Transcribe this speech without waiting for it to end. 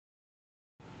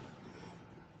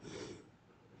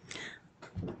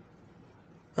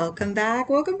Welcome back,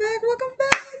 welcome back, welcome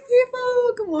back,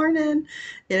 people. Good morning.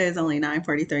 It is only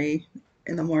 9:43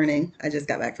 in the morning. I just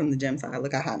got back from the gym, so I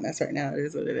look a hot mess right now. It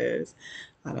is what it is.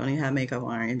 I don't even have makeup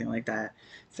on or anything like that.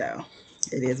 So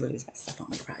it is what it is. I stuff on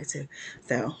my pride too.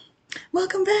 So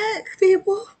welcome back,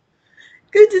 people.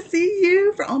 Good to see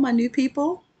you. For all my new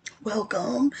people,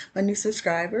 welcome. My new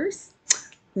subscribers,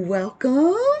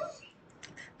 welcome.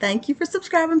 Thank you for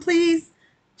subscribing. Please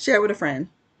share with a friend.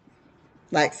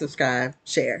 Like, subscribe,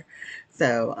 share.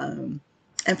 So,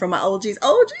 and for my OGs,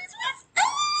 family,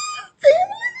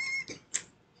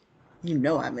 you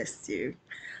know I missed you.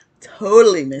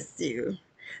 Totally missed you.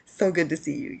 So good to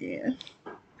see you again.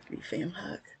 Give me a fam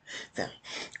hug. So,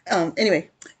 anyway,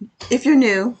 if you're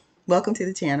new, welcome to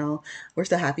the channel. We're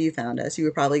so happy you found us. You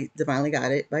were probably divinely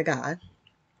guided by God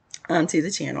to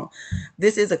the channel.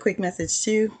 This is a quick message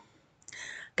too.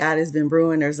 God has been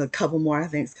brewing. There's a couple more I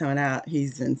think's coming out.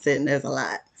 He's been sitting. There's a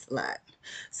lot. It's a lot.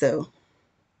 So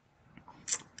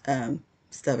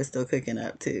stuff is still cooking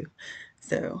up too.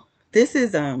 So this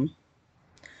is a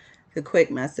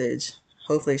quick message.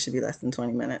 Hopefully it should be less than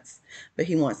 20 minutes. But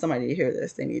he wants somebody to hear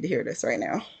this. They need to hear this right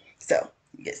now. So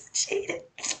you get shaded.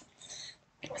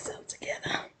 Get myself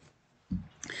together.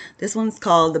 This one's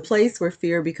called The Place Where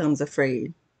Fear Becomes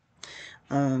Afraid.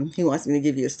 He wants me to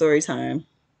give you a story time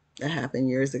that happened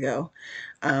years ago.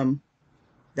 But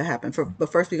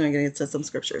first we're going to get into some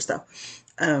scripture stuff.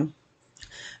 It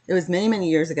was many,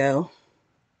 many years ago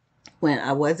when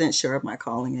I wasn't sure of my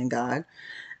calling in God.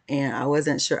 And I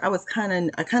wasn't sure. I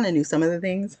kind of knew some of the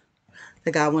things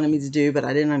that God wanted me to do, but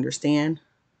I didn't understand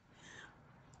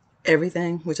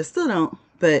everything, which I still don't,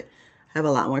 but have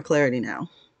a lot more clarity now.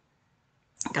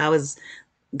 God was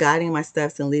guiding my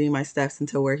steps and leading my steps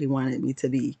into where he wanted me to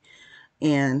be.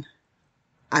 And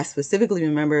I specifically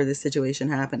remember this situation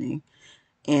happening,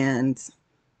 and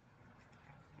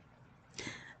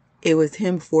it was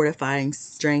him fortifying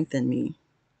strength in me.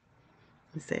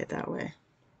 Let's say it that way.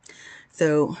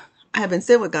 So I have been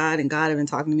sitting with God, and God had been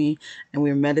talking to me, and we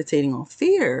were meditating on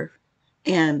fear.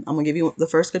 And I'm going to give you the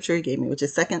first scripture he gave me, which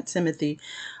is 2 Timothy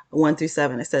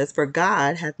 1-7. It says, "For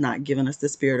God hath not given us the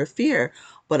spirit of fear,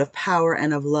 but of power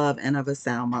and of love and of a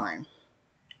sound mind."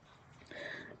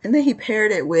 And then he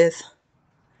paired it with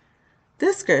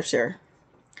this scripture,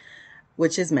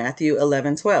 which is Mathew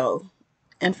 11:12.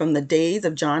 "And from the days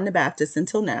of John the Baptist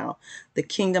until now, the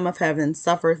kingdom of heaven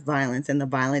suffereth violence, and the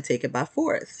violent take it by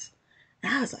force."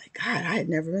 And I was like, God, I had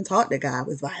never been taught that God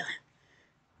was violent.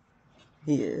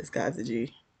 He is. God's a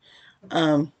G.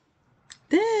 Then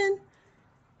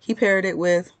he paired it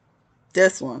with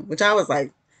this one, which I was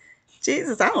like,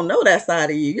 Jesus, I don't know that side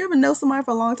of you. You ever know somebody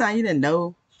for a long time, you didn't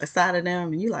know a side of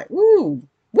them, and you're like, woo,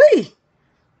 wee,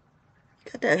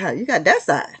 you got that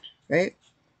side, right?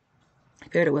 He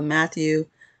paired it with Matthew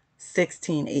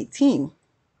 16:18.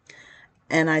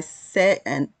 "And I say,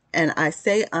 and I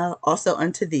say also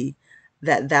unto thee,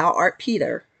 that thou art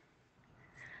Peter,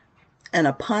 and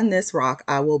upon this rock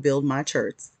I will build my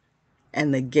church,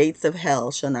 and the gates of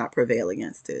hell shall not prevail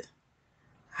against it."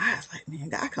 I was like, man,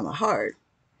 God coming hard.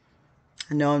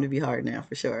 I know him to be hard now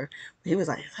for sure. But he was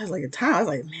like, I was like a time, I was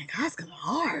like, man, God's coming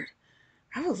hard.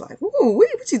 I was like, ooh,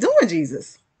 what you doing,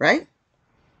 Jesus? Right?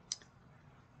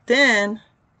 Then,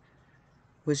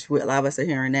 which a lot of us are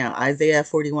hearing now, Isaiah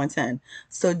 41:10.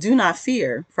 "So do not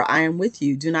fear, for I am with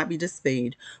you. Do not be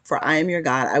dismayed, for I am your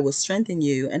God. I will strengthen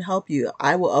you and help you.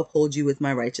 I will uphold you with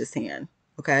my righteous hand."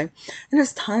 Okay? And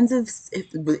there's tons of,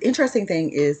 the interesting thing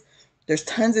is, there's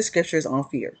tons of scriptures on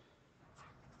fear.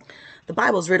 The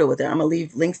Bible's riddled with it. I'm going to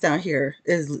leave links down here.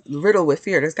 Is riddled with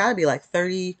fear. There's got to be like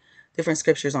 30 different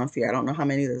scriptures on fear. I don't know how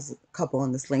many. There's a couple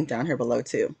in this link down here below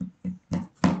too.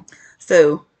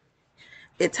 So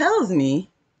it tells me,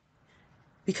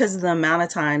 because of the amount of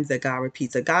times that God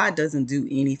repeats that God doesn't do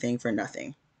anything for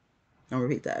nothing. I'll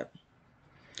repeat that.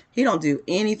 He don't do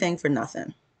anything for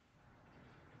nothing.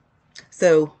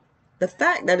 So the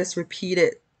fact that it's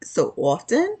repeated so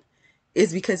often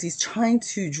is because he's trying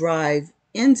to drive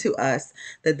into us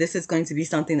that this is going to be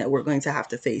something that we're going to have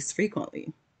to face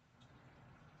frequently.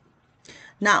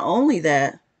 Not only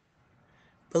that,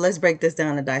 but let's break this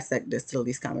down and dissect this to the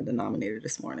least common denominator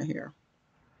this morning here.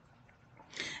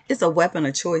 It's a weapon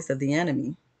of choice of the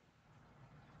enemy.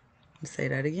 I'll say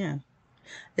that again.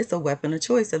 It's a weapon of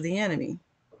choice of the enemy.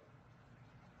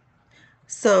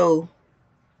 So,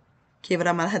 if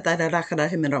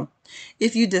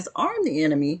you disarm the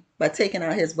enemy by taking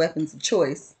out his weapons of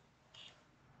choice,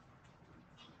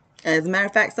 as a matter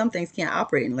of fact, some things can't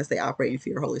operate unless they operate in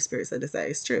fear. Holy Spirit said to say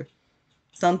it's true.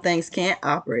 Some things can't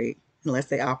operate unless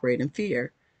they operate in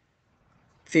fear.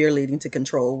 fear leading to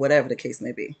control, whatever the case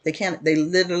may be. They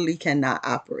literally cannot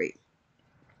operate.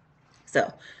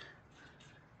 So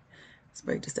let's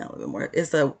break this down a little bit more.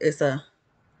 It's a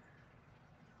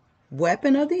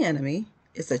weapon of the enemy.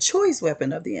 It's a choice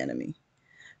weapon of the enemy.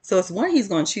 So it's one he's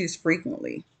going to choose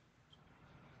frequently.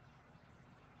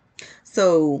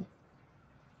 So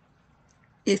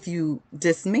if you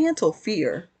dismantle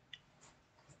fear,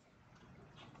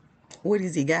 what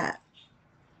has he got?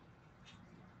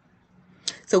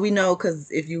 So we know,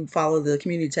 because if you follow the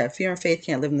community tab, fear and faith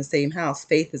can't live in the same house.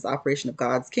 Faith is operation of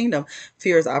God's kingdom.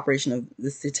 Fear is operation of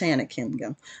the satanic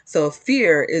kingdom. So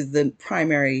fear is the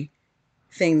primary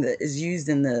thing that is used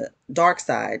in the dark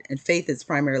side, and faith is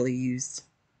primarily used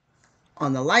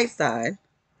on the light side.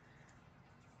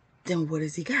 Then what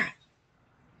has he got?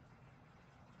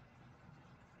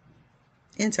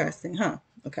 Interesting, huh?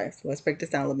 Okay, so let's break this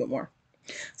down a little bit more.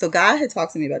 So God had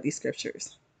talked to me about these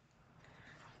scriptures,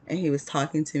 and he was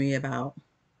talking to me about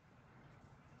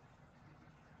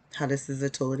how this is a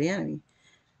tool of the enemy.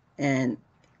 And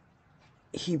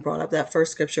he brought up that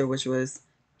first scripture, which was,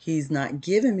 he's not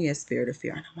given me a spirit of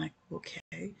fear. And I'm like,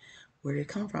 okay, where did it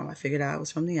come from? I figured out it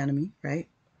was from the enemy, right?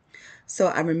 So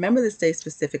I remember this day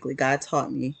specifically. God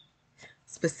taught me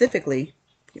specifically,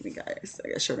 give me guys, I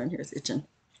got a shirt on here, it's itching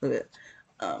a little bit.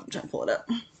 I'm trying to pull it up.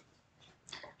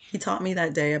 He taught me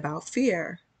that day about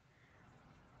fear.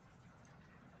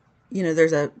 You know,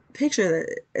 there's a picture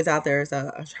that is out there.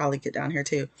 I'll try to link it down here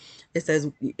too. It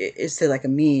says, it's like a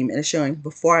meme, and it's showing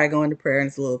before I go into prayer, and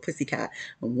it's a little pussy cat.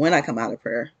 And when I come out of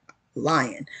prayer,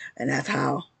 lion. And that's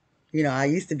how, you know, I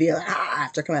used to be like,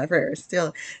 after I come out of prayer.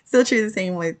 Still true the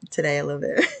same way today a little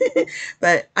bit.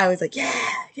 But I was like,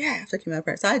 yeah, after I came out of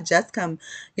prayer. So I just come,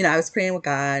 you know, I was praying with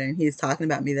God, and he was talking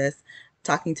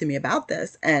to me about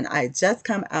this. And I just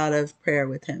come out of prayer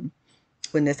with him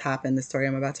when this happened, the story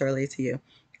I'm about to relate to you.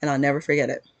 And I'll never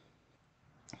forget it.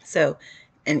 So,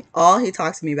 and all he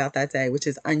talked to me about that day, which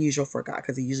is unusual for God,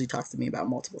 because he usually talks to me about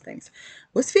multiple things,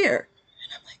 was fear.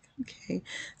 And I'm like, okay.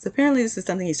 So apparently this is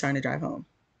something he's trying to drive home.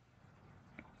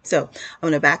 So I'm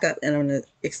going to back up, and I'm going to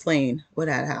explain what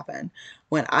had happened.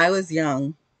 When I was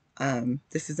young,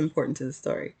 this is important to the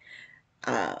story.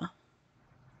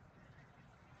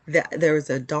 There was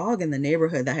a dog in the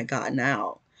neighborhood that had gotten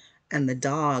out. And the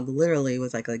dog literally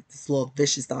was like this little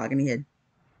vicious dog. And he had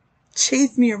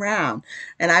chased me around,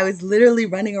 and I was literally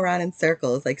running around in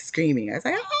circles, like screaming. I was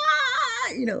like,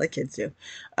 ah, you know, like kids do,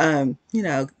 you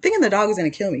know, thinking the dog was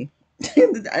going to kill me.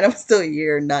 And I'm still a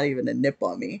year, not even a nip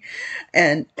on me.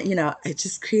 And, you know, it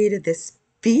just created this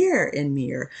fear in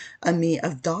me,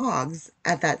 of dogs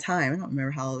at that time. I don't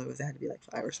remember how old it was. It had to be like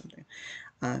 5 or something.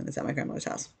 It's at my grandmother's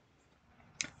house.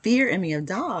 Fear in me of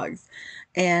dogs.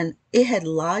 And it had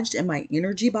lodged in my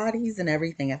energy bodies and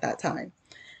everything at that time.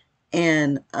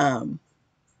 And so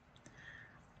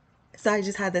I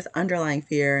just had this underlying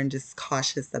fear and just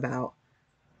cautious about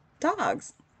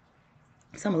dogs.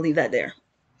 So I'm going to leave that there.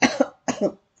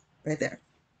 Right there.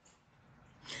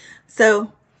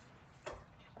 So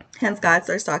hence God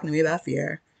starts talking to me about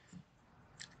fear.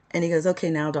 And he goes,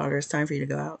 okay, now daughter, it's time for you to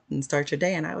go out and start your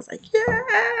day. And I was like,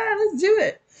 yeah, let's do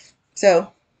it.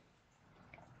 So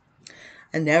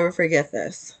I never forget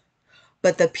this.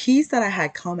 But the peace that I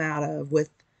had come out of with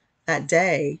that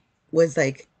day was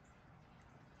like,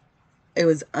 it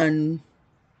was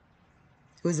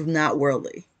not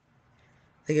worldly.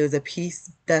 Like, it was a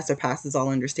peace that surpasses all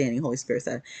understanding, Holy Spirit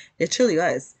said. It truly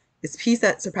was. It's peace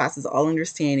that surpasses all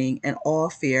understanding, and all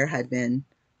fear had been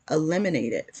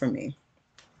eliminated from me.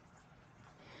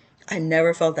 I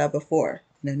never felt that before.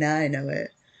 Now I know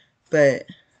it. But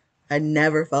I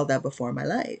never felt that before in my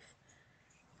life.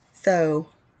 So,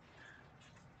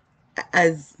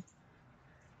 as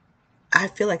I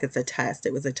feel like it's a test.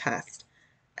 It was a test.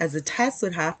 As the test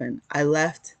would happen, I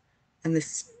left, and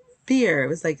this fear, it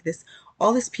was like this,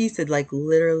 all this peace had like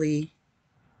literally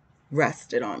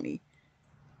rested on me.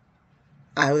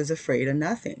 I was afraid of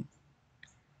nothing.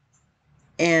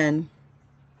 And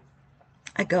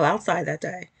I go outside that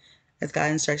day. As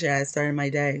God instructed, I started my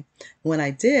day. When I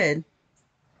did,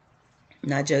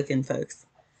 not joking, folks,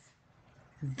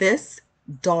 this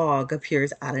dog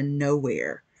appears out of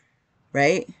nowhere,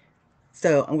 right?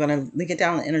 So I'm gonna link it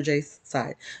down on the energy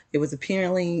side. It was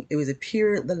appealing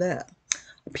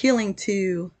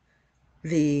to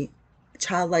the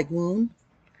childlike wound,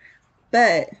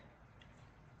 but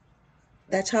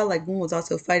that childlike wound was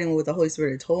also fighting with what the Holy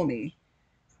Spirit had told me.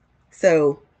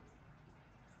 So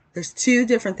there's two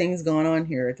different things going on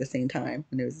here at the same time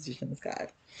when there was a decision with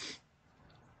God.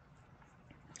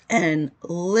 And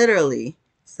literally,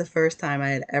 it's the first time I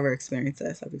had ever experienced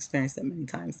this. I've experienced it many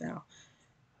times now.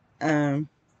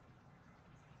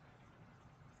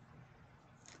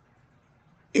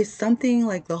 It's something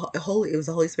like it was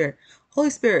the Holy Spirit. Holy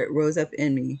Spirit rose up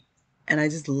in me, and I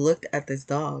just looked at this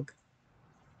dog.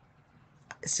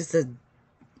 It's just a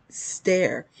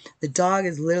stare. The dog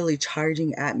is literally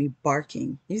charging at me,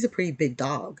 barking. He's a pretty big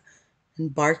dog,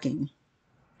 and barking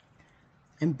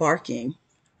and barking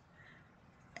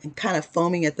and kind of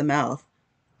foaming at the mouth.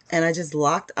 And I just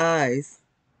locked eyes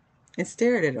and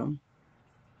stared at him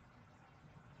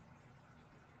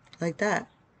like that.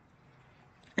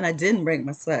 And I didn't break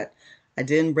my sweat. I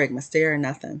didn't break my stare or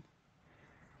nothing.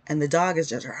 And the dog is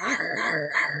just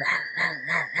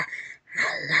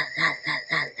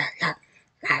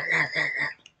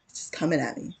coming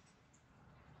at me.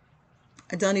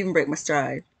 I don't even break my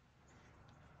stride.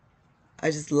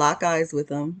 I just lock eyes with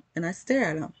him and I stare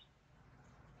at him.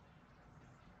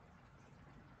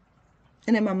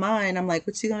 And in my mind, I'm like,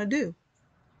 what's he gonna do?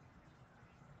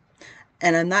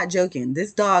 And I'm not joking.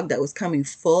 This dog that was coming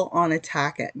full on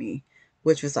attack at me,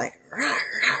 which was like,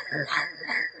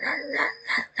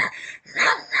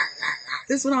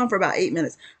 this went on for about 8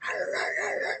 minutes.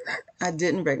 I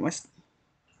didn't break my.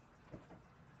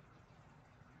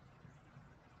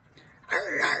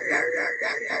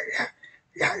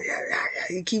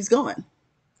 He keeps going.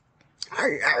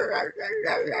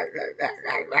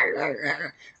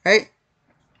 Right?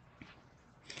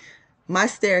 My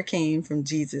stare came from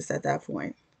Jesus at that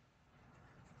point,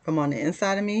 from on the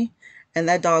inside of me, and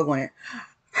that dog went.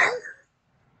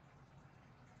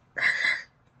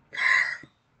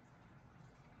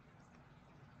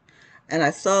 And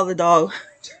I saw the dog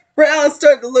around,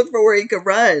 start to look for where he could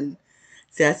run.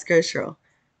 See, that's scriptural.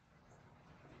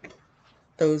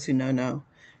 Those who know,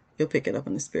 you'll pick it up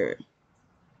in the spirit.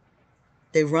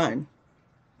 They run.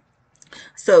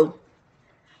 So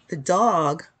the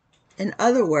dog, in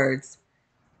other words,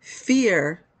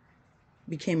 fear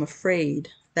became afraid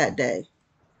that day.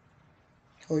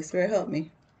 Holy Spirit, help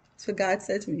me. That's what God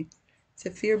said to me. He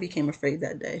said, fear became afraid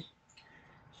that day.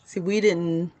 See, we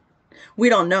don't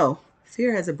know.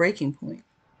 Fear has a breaking point.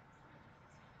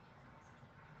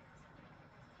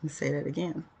 Let me say that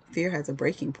again. Fear has a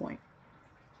breaking point.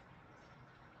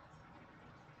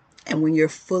 And when you're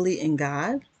fully in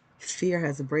God, fear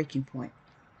has a breaking point.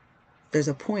 There's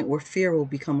a point where fear will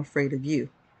become afraid of you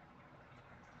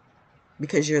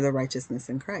because you're the righteousness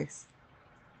in Christ.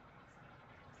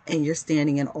 And you're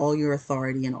standing in all your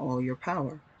authority and all your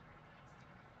power.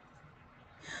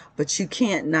 But you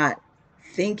can't not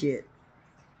think it.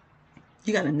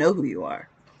 You got to know who you are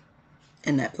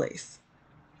in that place.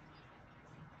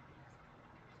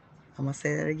 I'm going to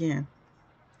say that again.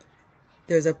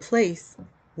 There's a place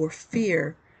where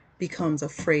fear becomes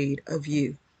afraid of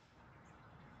you.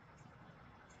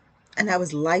 And that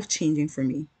was life-changing for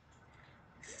me.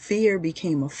 Fear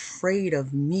became afraid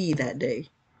of me that day.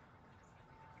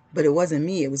 But it wasn't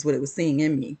me. It was what it was seeing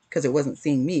in me. Because it wasn't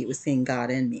seeing me. It was seeing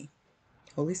God in me.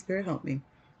 Holy Spirit, help me.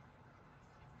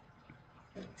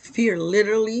 Fear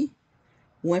literally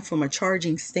went from a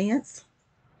charging stance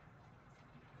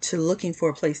to looking for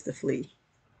a place to flee.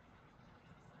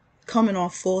 Coming on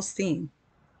full steam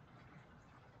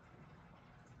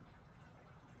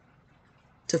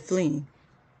to fleeing.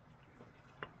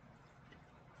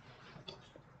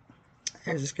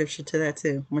 There's a scripture to that too.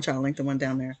 I'm going to try to link the one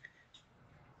down there.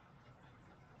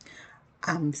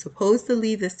 I'm supposed to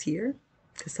leave this here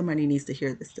because somebody needs to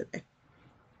hear this today.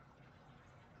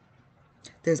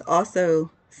 There's also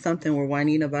something where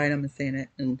Juanita Bynum is saying it,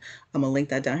 and I'm going to link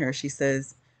that down here. She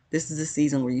says, this is the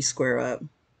season where you square up.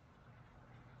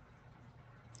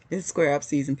 It's square up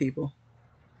season, people.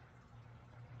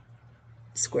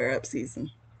 Square up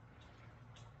season.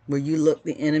 Where you look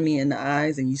the enemy in the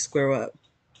eyes and you square up.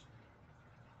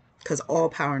 Because all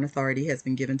power and authority has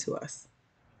been given to us.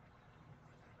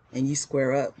 And you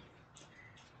square up.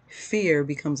 Fear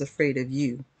becomes afraid of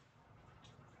you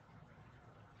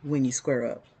when you square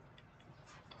up.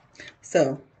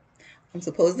 So, I'm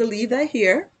supposed to leave that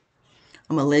here.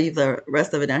 I'm going to leave the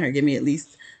rest of it down here. Give me at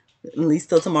least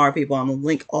till tomorrow, people. I'm going to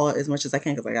link all as much as I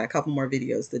can because I got a couple more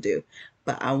videos to do.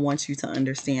 But I want you to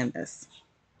understand this.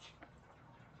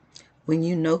 When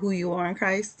you know who you are in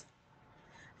Christ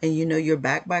and you know you're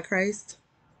backed by Christ,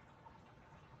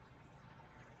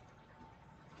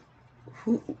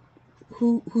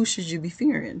 who should you be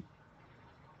fearing?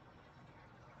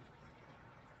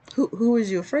 Who is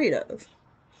you afraid of?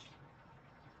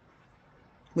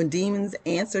 When demons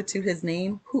answer to his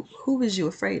name, who is you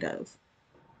afraid of?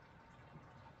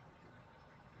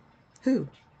 Who?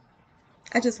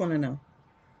 I just want to know.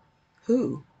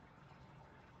 Who?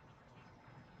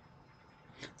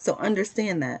 So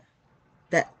understand that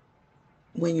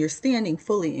when you're standing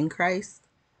fully in Christ,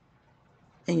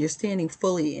 and you're standing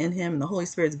fully in him and the Holy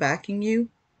Spirit's backing you,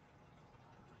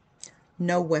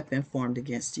 no weapon formed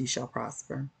against you shall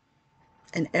prosper,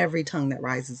 and every tongue that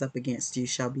rises up against you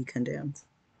shall be condemned.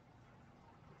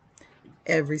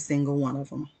 Every single one of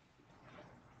them.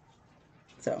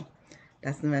 So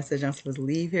that's the message I'm supposed to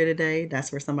leave here today. That's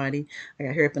for somebody. I got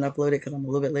to hurry up and upload it because I'm a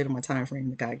little bit late on my time frame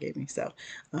that God gave me. So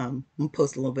I'm going to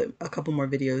post a couple more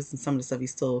videos, and some of the stuff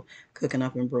he's still cooking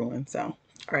up and brewing. So, all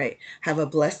right. Have a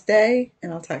blessed day,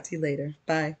 and I'll talk to you later.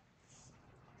 Bye.